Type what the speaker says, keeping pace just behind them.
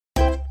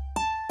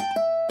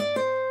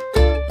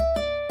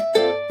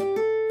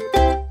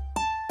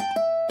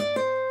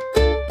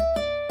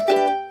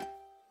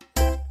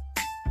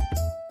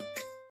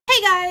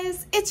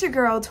It's your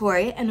girl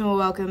Tori and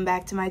welcome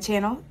back to my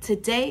channel.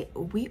 Today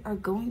we are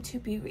going to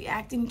be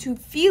reacting to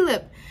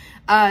FELIP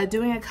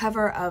doing a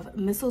cover of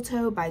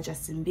Mistletoe by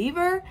Justin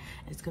Bieber.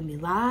 It's going to be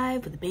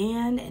live with a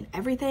band and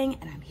everything,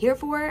 and I'm here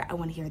for it. I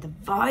want to hear the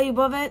vibe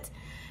of it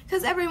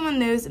because everyone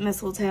knows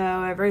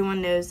Mistletoe,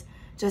 everyone knows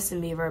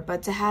Justin Bieber,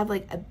 but to have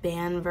like a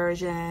band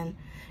version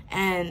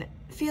and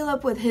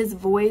FELIP with his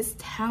voice,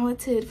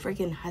 talented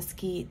freaking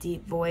husky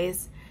deep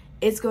voice,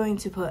 it's going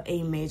to put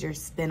a major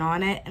spin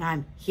on it, and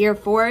I'm here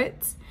for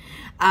it.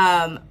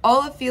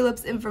 All of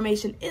FELIP's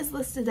information is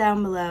listed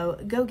down below.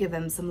 Go give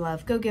him some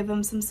love. Go give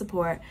him some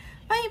support.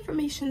 My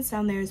information's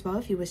down there as well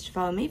if you wish to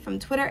follow me from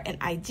Twitter and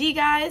IG,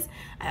 guys.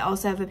 I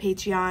also have a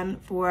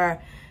Patreon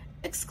for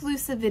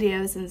exclusive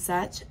videos and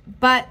such.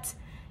 But,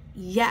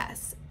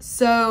 yes.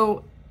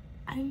 So,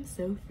 I'm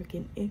so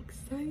freaking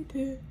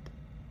excited.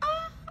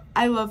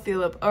 I love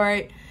FELIP. All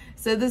right.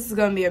 So this is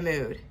going to be a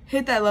mood.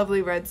 Hit that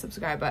lovely red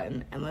subscribe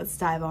button and let's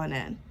dive on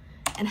in.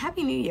 And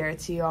Happy New Year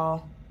to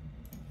y'all.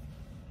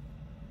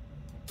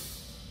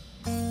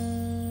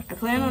 I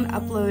plan on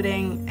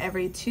uploading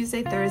every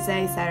Tuesday,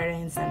 Thursday, Saturday,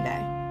 and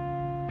Sunday.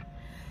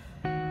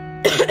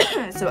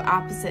 So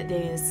opposite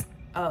days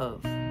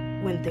of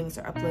when things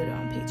are uploaded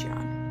on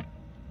Patreon.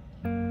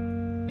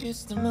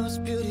 It's the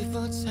most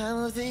beautiful time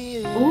of the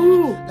year.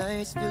 Ooh.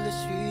 Lights fill the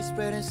streets,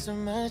 spreading so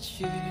much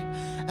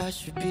cheer. I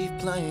should be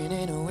flying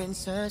in a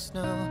winter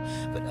snow,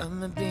 but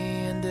I'ma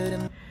be under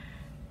the...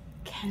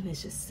 Ken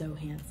is just so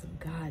handsome.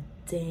 God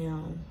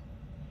damn.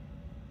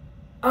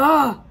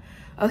 Oh,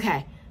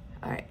 okay.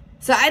 All right.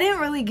 So I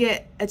didn't really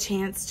get a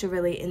chance to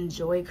really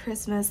enjoy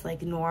Christmas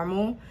like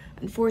normal.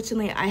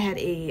 Unfortunately, I had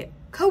a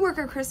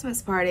coworker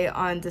Christmas party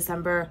on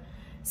December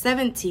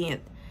 17th.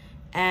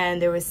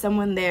 And there was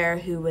someone there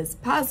who was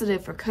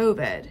positive for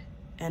COVID,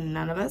 and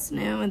none of us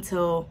knew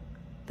until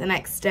the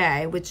next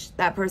day, which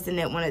that person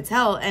didn't want to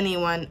tell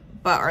anyone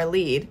but our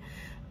lead.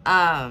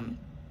 But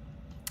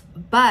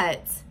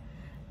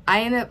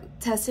I ended up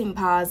testing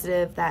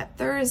positive that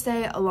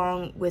Thursday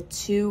along with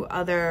 2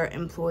 other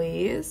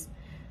employees.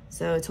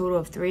 So a total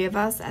of 3 of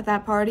us at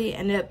that party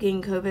ended up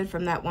getting COVID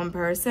from that one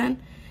person.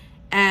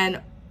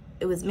 And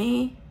it was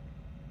me,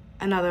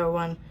 another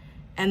one,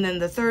 and then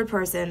the third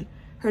person,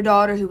 her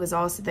daughter, who was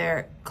also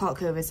there, caught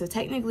COVID. So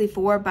technically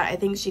 4, but I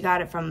think she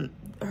got it from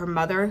her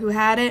mother who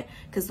had it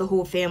because the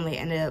whole family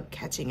ended up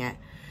catching it.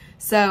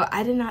 So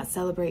I did not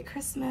celebrate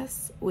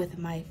Christmas with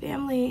my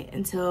family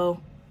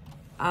until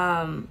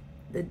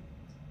the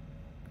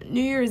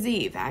New Year's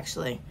Eve,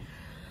 actually.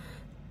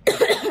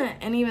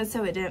 And even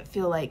so, it didn't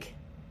feel like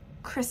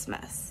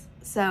Christmas.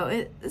 So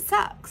it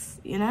sucks,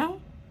 you know?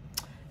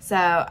 So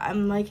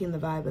I'm liking the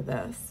vibe of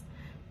this.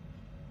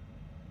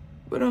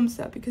 But I'm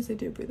sad because I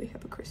did really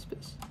have a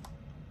Christmas.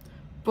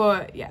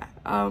 But yeah,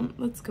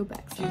 let's go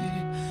back.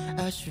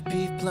 I should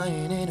be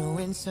flying in a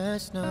winter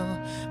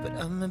snow, but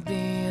I'ma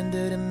be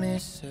under the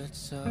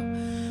mistletoe.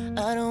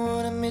 I don't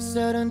wanna miss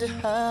out on the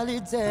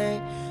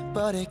holiday,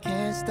 but I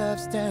can't stop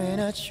staring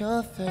at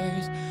your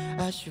face.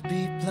 I should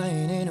be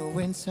flying in a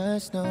winter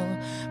snow,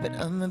 but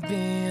I'ma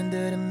be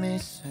under the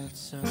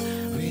mistletoe.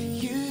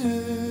 With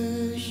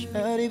you,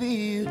 shawty be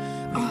you.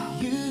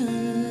 With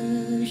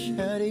you,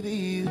 shawty be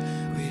you.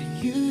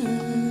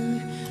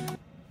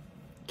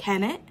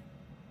 Can it?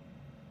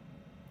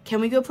 Can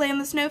we go play in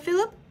the snow,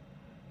 FELIP?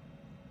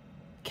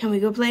 Can we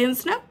go play in the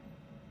snow?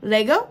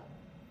 Lego?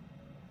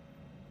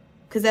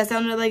 Because that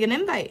sounded like an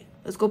invite.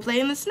 Let's go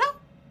play in the snow.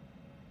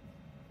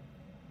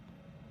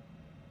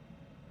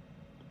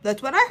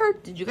 That's what I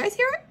heard. Did you guys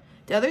hear it?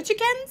 The other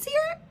chickens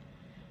hear it?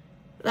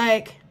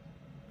 Like,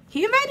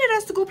 he invited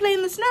us to go play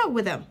in the snow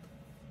with him.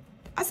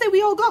 I say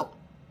we all go.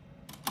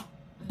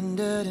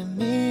 Under the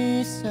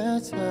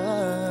mistletoe.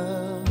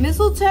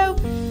 Mistletoe?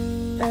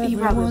 He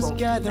probably Everyone's won't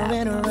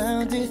gathering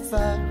around it,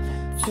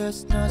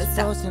 just not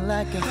posting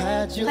like I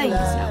had you like.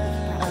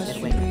 I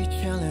should be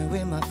chilling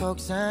with my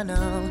folks, I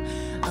know.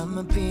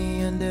 I'ma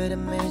be under the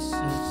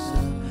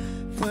mistletoe.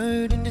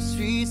 Word in the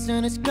streets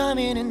and it's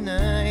coming at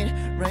night.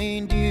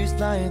 Reindeers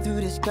flying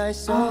through the sky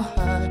so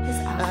high.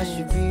 I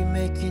should be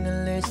making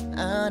a list,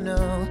 I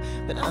know,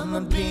 but I'ma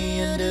be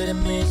under the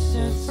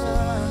mistletoe.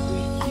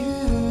 With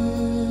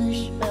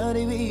you,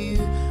 shawty be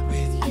you.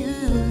 With you,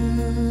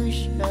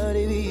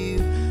 shawty be you.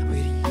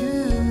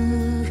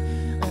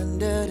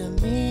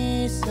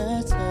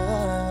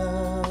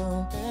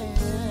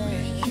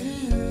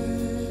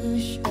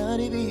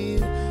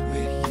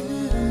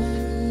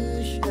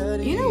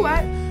 You know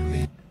what?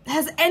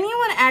 Has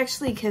anyone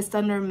actually kissed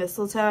under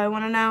mistletoe? I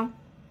want to know.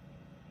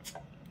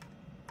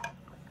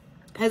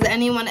 Has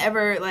anyone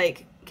ever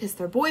like kissed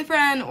their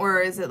boyfriend,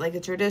 or is it like a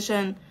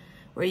tradition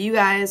where you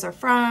guys are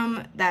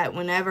from that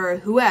whenever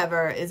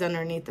whoever is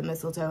underneath the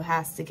mistletoe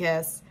has to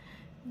kiss?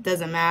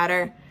 Doesn't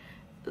matter.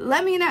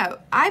 Let me know.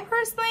 I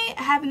personally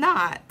have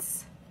not.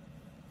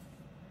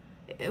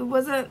 It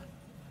wasn't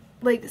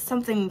like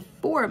something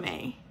for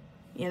me,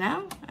 you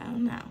know? I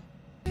don't know.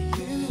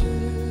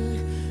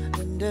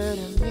 Under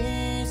the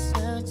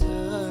mistletoe,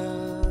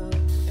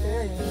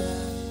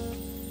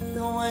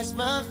 the wise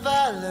man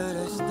follow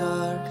the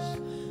stars.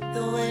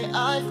 The way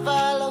I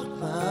followed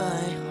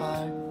my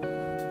heart,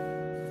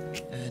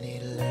 and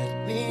it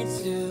led me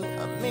to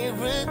a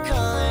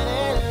miracle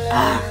in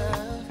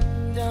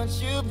love. Don't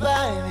you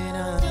buy me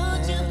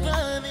nothing,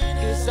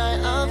 'cause I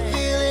am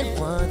feeling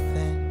one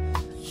thing.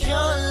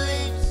 Your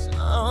lips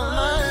on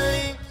my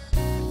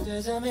lips.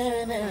 There's a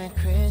merry, merry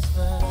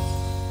Christmas.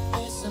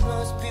 It's the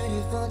most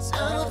beautiful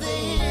time of the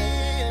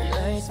year.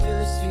 Lights fill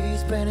the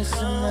streets, spreading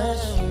so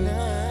much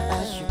cheer.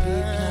 I should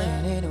be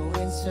playing in the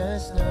winter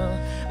snow,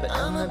 but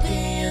I'ma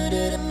be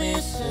under the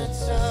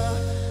mistletoe.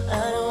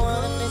 I don't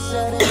wanna miss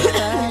out on the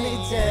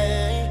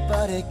holiday,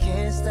 but I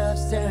can't stop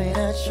staring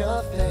at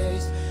your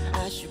face.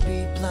 I should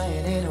be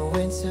playing in the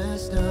winter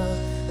snow,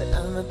 but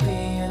I'ma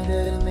be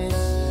under the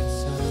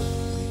mistletoe.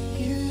 With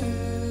you,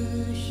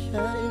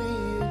 shawty,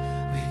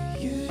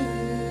 with you,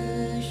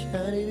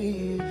 shawty, with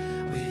you.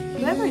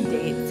 Whoever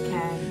dates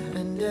Ken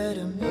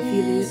or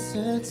Felix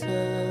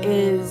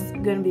is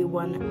gonna be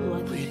one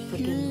lucky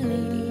freaking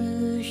lady.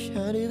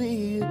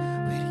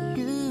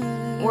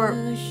 Or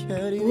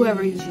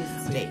whoever he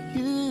chooses to date.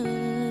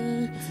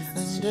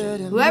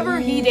 Whoever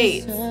he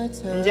dates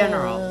in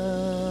general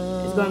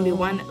is going to be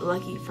one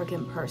lucky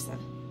freaking person.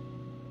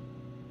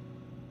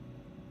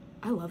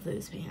 I love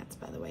those pants,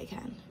 by the way,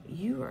 Ken.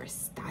 You are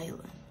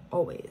styling.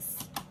 Always.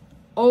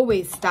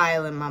 Always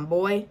styling, my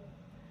boy.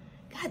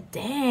 God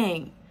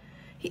dang.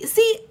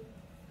 See,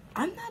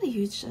 I'm not a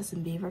huge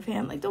Justin Bieber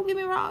fan. Like, don't get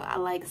me wrong. I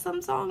like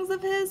some songs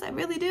of his. I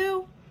really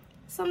do.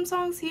 Some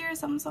songs here,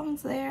 some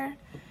songs there.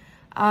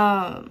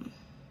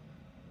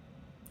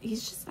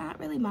 He's just not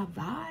really my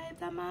vibe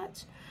that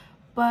much.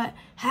 But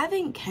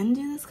having Ken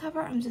do this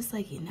cover, I'm just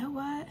like, you know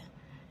what?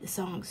 This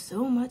song's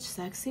so much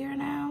sexier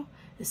now.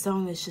 This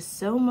song is just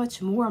so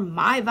much more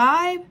my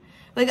vibe.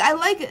 Like, I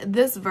like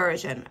this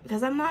version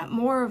because I'm not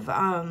more of,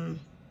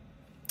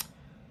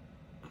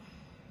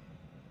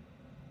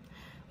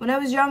 when I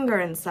was younger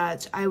and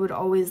such, I would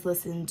always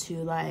listen to,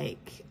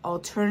 like,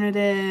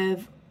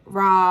 alternative,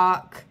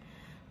 rock,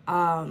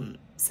 some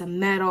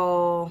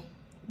metal,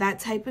 that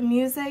type of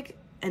music,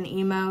 and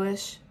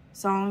emo-ish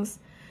songs.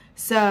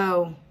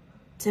 So,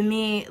 to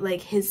me,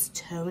 like, his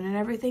tone and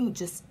everything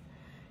just,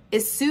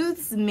 it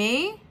soothes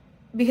me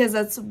because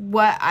that's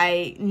what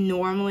I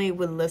normally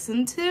would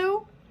listen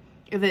to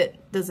if it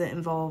doesn't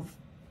involve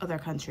other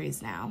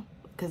countries now.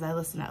 Because I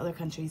listen to other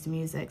countries'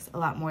 music a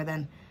lot more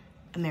than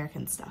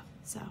American stuff.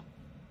 So,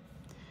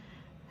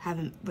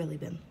 haven't really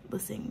been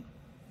listening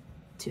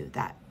to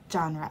that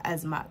genre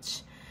as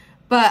much.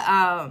 But,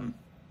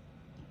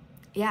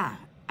 yeah,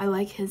 I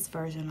like his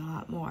version a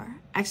lot more.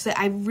 Actually,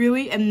 I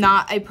really am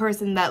not a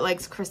person that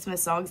likes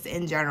Christmas songs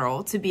in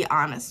general, to be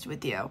honest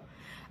with you.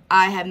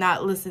 I have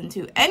not listened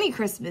to any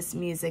Christmas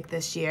music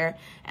this year,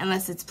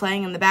 unless it's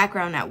playing in the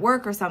background at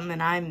work or something,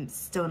 and I'm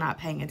still not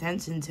paying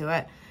attention to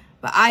it.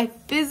 But I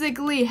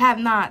physically have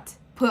not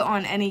put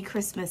on any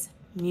Christmas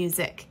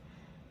music.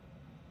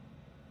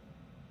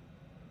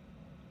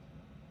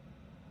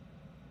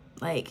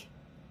 Like,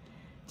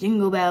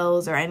 Jingle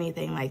Bells or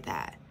anything like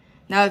that.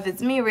 Now, if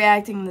it's me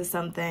reacting to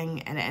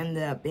something and it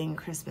ended up being a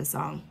Christmas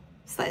song,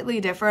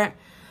 slightly different.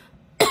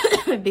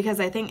 Because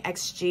I think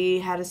XG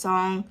had a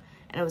song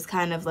and it was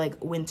kind of like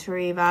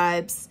wintry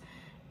vibes.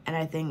 And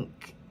I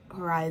think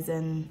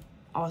Horizon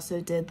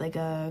also did like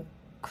a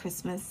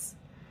Christmas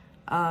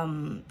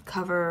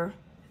cover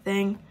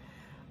thing.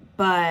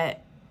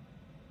 But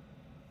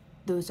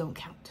those don't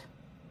count.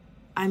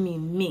 I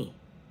mean me,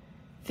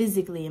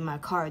 physically in my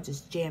car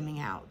just jamming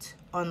out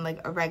on like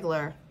a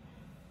regular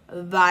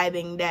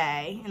vibing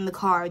day in the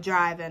car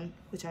driving,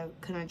 which I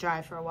couldn't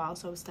drive for a while,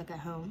 so I was stuck at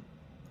home.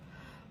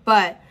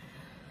 But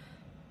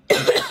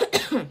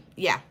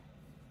yeah,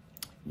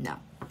 no,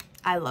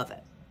 I love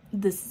it.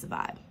 This is a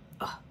vibe.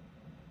 Ugh.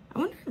 I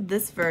wonder if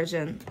this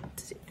version,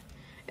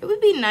 it would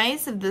be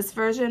nice if this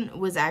version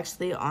was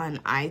actually on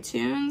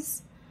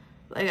iTunes.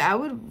 Like, I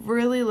would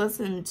really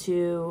listen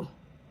to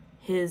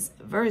his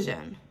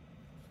version.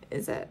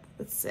 Is it?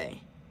 Let's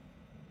see.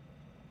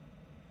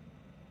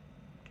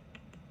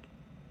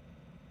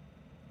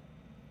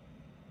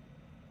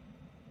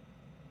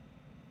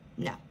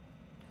 No,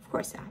 of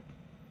course not.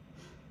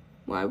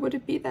 Why would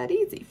it be that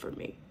easy for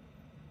me?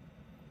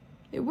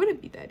 It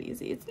wouldn't be that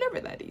easy. It's never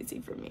that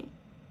easy for me.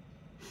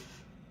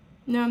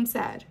 No, I'm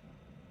sad.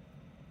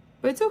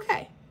 But it's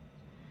okay.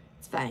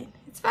 It's fine.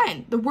 It's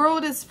fine. The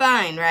world is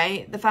fine,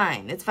 right? It's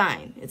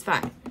fine. It's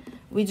fine.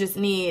 We just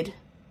need,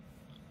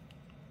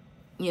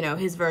 you know,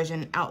 his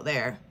version out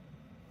there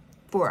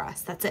for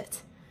us. That's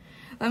it.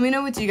 Let me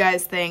know what you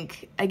guys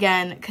think.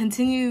 Again,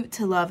 continue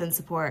to love and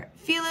support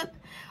FELIP,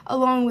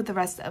 along with the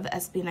rest of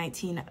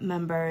SB19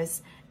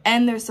 members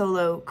and their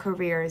solo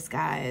careers,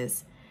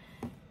 guys.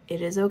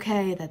 It is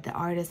okay that the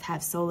artists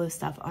have solo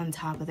stuff on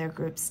top of their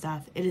group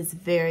stuff. It is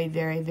very,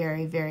 very,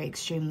 very, very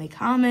extremely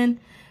common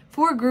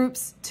for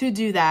groups to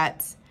do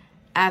that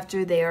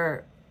after they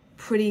are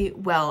pretty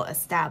well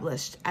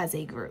established as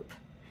a group.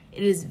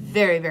 It is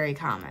very, very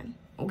common,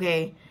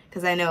 okay?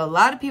 Because I know a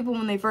lot of people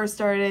when they first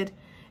started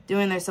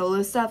doing their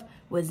solo stuff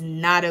was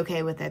not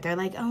okay with it. They're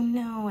like, oh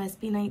no,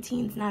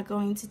 SB19 is not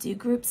going to do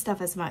group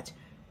stuff as much.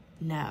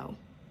 No,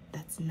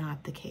 that's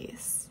not the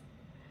case.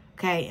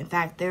 Okay, in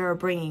fact, they are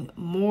bringing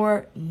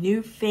more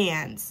new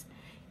fans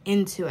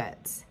into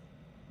it.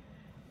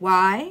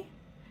 Why?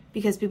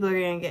 Because people are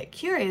going to get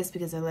curious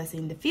because they're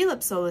listening to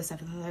FELIP solo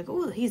stuff and they're like,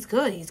 oh, he's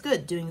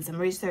good, doing some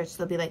research.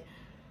 They'll be like,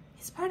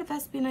 he's part of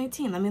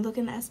SB19. Let me look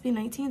into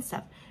SB19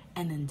 stuff.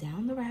 And then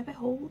down the rabbit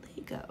hole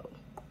they go.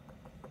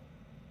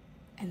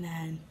 And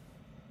then,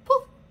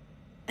 poof,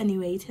 a new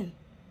A10.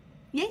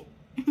 Yay.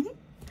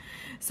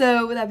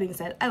 So with that being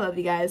said, I love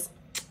you guys.